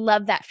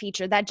that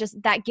feature.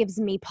 That gives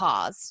me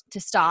pause to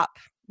stop,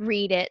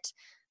 read it,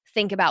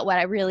 think about what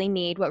I really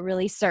need, what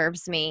really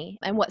serves me,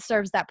 and what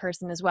serves that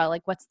person as well.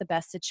 Like, what's the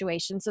best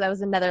situation? So that was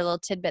another little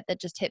tidbit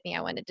that just hit me.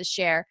 I wanted to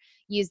share.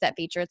 Use that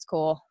feature. It's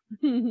cool.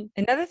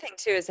 Another thing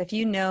too is if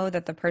you know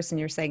that the person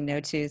you're saying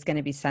no to is going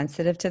to be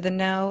sensitive to the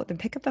no, then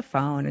pick up the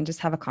phone and just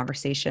have a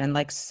conversation.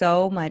 Like,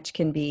 so much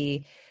can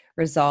be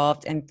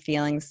resolved and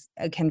feelings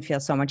can feel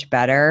so much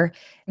better,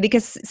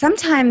 because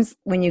sometimes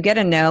when you get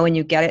a no and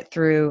you get it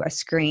through a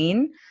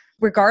screen,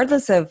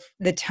 regardless of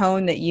the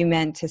tone that you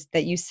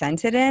that you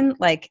sent it in,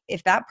 like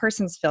if that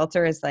person's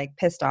filter is like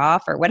pissed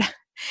off or what,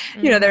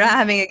 they're not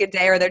having a good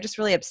day, or they're just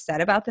really upset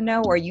about the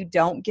no, or you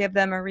don't give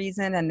them a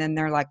reason and then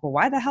they're like, well,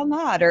 why the hell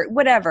not? Or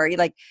whatever.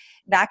 Like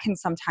that can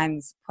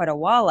sometimes put a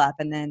wall up.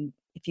 And then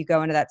if you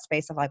go into that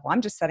space of like, well,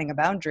 I'm just setting a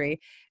boundary.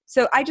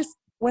 So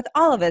with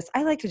all of this,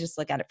 I like to just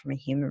look at it from a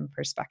human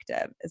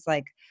perspective. It's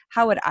like,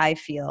 how would I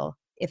feel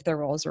if the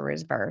roles were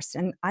reversed?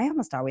 And I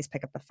almost always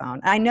pick up the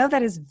phone. I know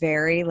that is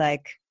very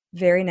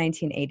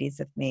 1980s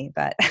of me,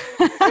 but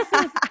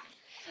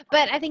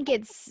but I think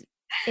it's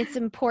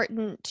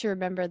important to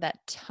remember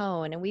that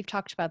tone. And we've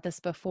talked about this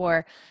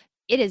before.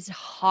 It is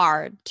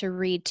hard to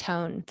read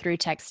tone through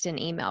text and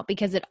email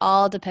because it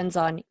all depends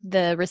on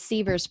the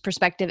receiver's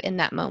perspective in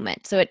that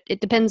moment. So it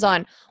depends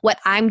on what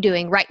I'm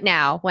doing right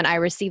now when I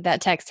receive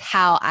that text,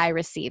 how I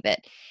receive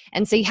it.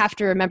 And so you have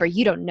to remember,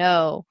 you don't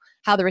know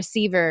how the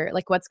receiver,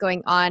 like what's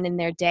going on in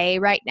their day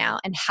right now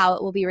and how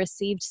it will be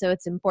received. So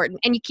it's important.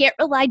 And you can't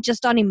rely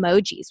just on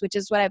emojis, which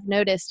is what I've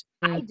noticed.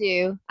 I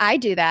do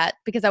that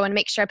because I want to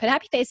make sure I put a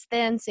happy face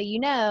then. So,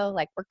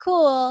 like we're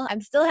cool.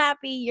 I'm still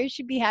happy. You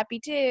should be happy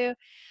too.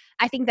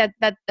 I think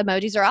that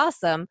emojis are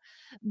awesome.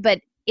 But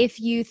if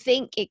you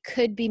think it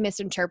could be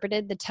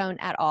misinterpreted, the tone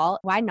at all,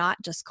 why not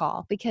just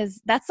call?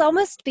 Because that's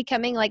almost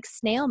becoming like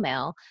snail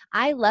mail.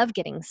 I love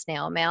getting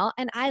snail mail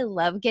and I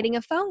love getting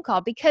a phone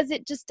call because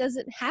it just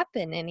doesn't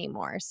happen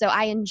anymore. So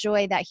I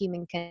enjoy that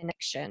human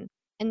connection.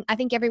 And I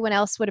think everyone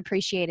else would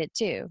appreciate it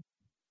too.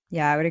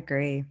 Yeah, I would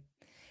agree.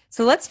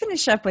 So let's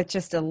finish up with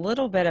just a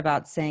little bit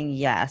about saying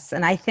yes.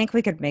 And I think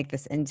we could make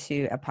this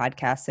into a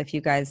podcast. So if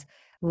you guys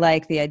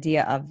like the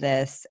idea of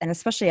this, and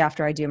especially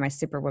after I do my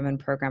Superwoman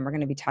program, we're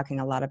going to be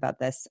talking a lot about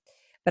this.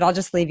 But I'll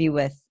just leave you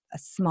with a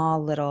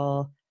small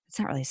little, it's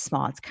not really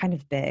small, it's kind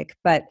of big,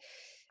 but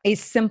a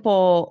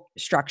simple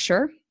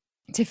structure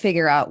to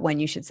figure out when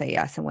you should say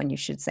yes and when you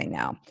should say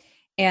no.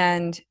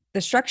 And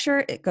the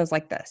structure, it goes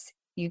like this.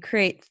 You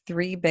create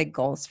 3 big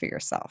goals for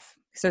yourself.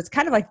 So it's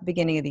kind of like the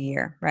beginning of the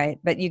year, right?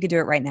 But you could do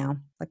it right now.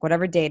 Like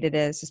whatever date it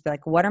is, just be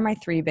like, what are my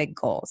 3 big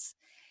goals?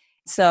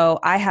 So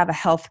I have a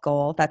health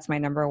goal. That's my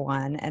number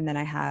 1. And then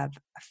I have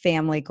a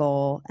family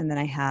goal. And then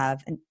I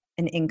have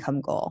an income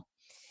goal.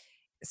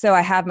 So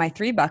I have my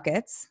 3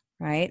 buckets,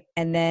 right?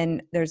 And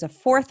then there's a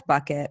 4th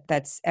bucket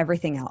that's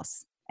everything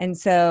else. And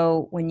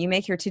so when you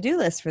make your to-do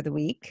list for the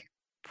week,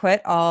 put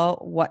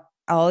all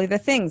of the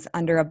things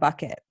under a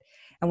bucket.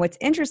 And what's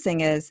interesting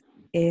is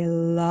a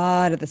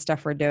lot of the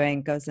stuff we're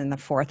doing goes in the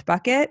 4th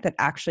bucket that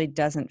actually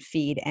doesn't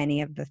feed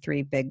any of the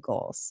 3 big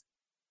goals.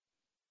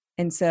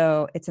 And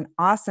so it's an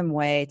awesome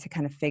way to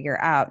kind of figure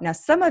out. Now,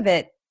 some of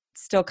it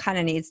still kind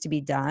of needs to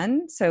be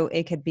done. So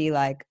it could be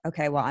like,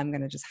 okay, well, I'm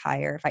going to just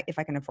hire if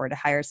I can afford to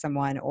hire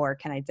someone, or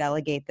can I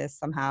delegate this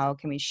somehow?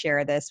 Can we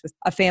share this with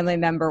a family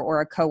member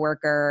or a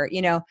coworker?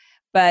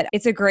 But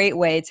it's a great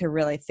way to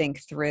really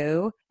think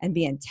through and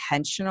be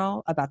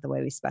intentional about the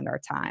way we spend our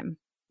time.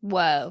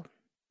 Whoa.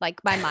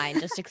 Like my mind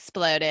just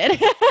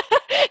exploded.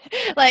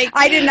 Like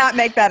I did not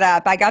make that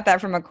up. I got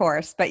that from a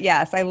course, but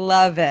yes, I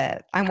love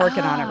it. I'm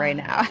working on it right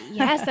now.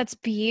 Yes, that's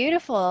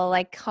beautiful.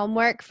 Like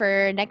homework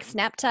for next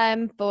nap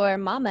time for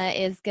mama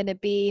is going to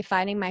be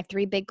finding my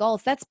 3 big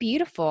goals. That's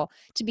beautiful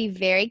to be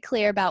very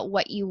clear about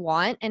what you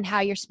want and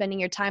how you're spending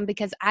your time,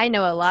 because I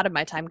know a lot of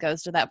my time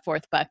goes to that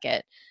 4th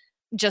bucket.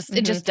 It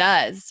just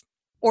does.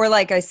 Or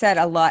like I said,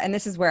 a lot, and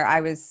this is where I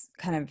was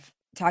kind of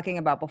talking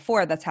about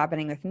before, that's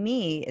happening with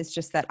me, is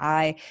just that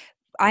I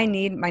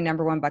need my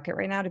number 1 bucket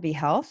right now to be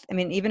health. I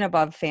mean, even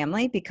above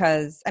family,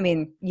 because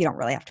you don't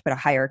really have to put a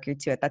hierarchy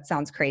to it. That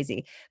sounds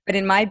crazy. But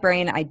in my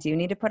brain, I do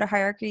need to put a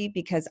hierarchy,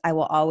 because I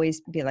will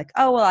always be like,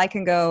 oh, well, I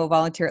can go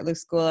volunteer at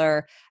Luke's school,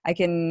 or I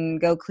can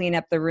go clean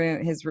up the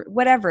room,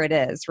 whatever it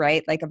is,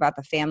 right? Like about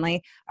the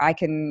family, I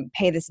can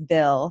pay this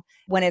bill,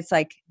 when it's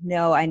like,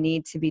 no, I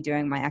need to be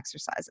doing my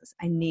exercises.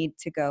 I need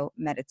to go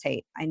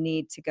meditate. I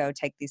need to go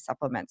take these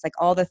supplements, like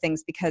all the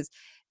things, because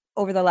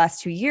over the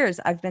last 2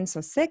 years, I've been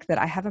so sick that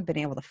I haven't been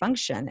able to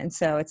function. And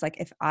so it's like,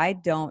 if I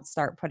don't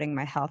start putting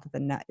my health at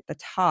the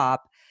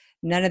top,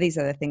 none of these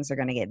other things are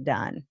going to get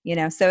done,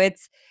 So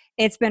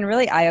it's been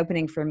really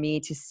eye-opening for me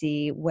to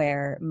see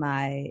where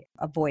my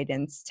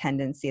avoidance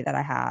tendency that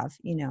I have,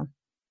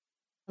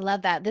 I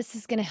love that. This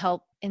is going to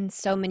help in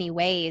so many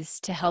ways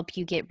to help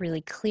you get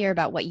really clear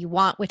about what you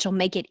want, which will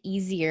make it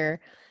easier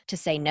to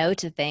say no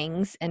to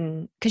things.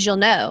 And because you'll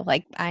know,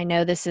 like, I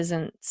know this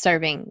isn't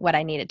serving what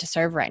I need it to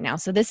serve right now.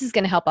 So this is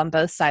going to help on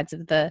both sides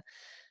of the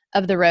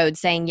road,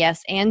 saying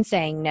yes and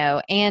saying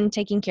no and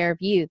taking care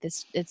of you.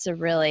 That's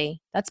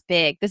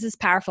big. This is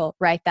powerful.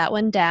 Write that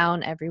one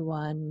down,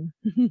 everyone.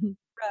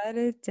 Write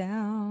it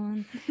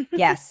down.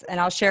 Yes. And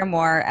I'll share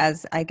more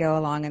as I go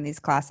along in these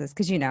classes.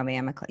 Cause you know me,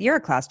 you're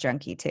a class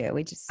junkie too.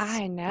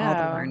 I know. All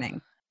the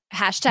learning.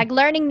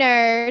 #learning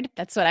nerd.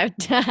 That's what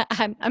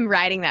I'm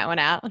writing that one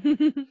out.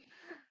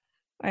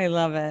 I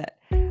love it.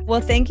 Well,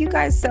 thank you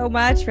guys so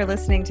much for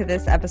listening to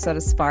this episode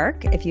of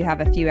Spark. If you have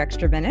a few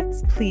extra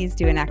minutes, please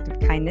do an act of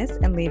kindness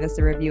and leave us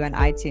a review on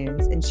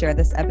iTunes and share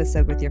this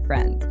episode with your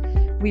friends.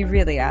 We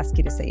really ask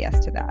you to say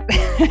yes to that.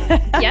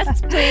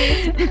 Yes,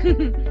 please.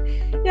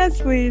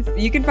 Yes, please.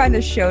 You can find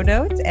the show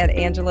notes at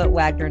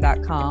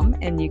angelawagner.com,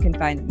 and you can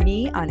find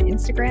me on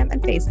Instagram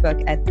and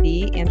Facebook at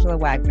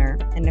 @theangelawagner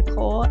and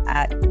Nicole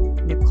at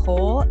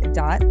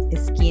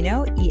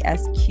nicole.esquino,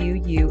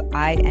 ESQUINO.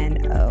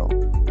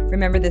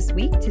 Remember this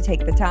week to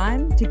take the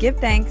time to give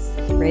thanks,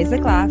 raise a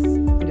glass,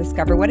 and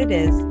discover what it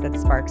is that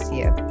sparks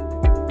you.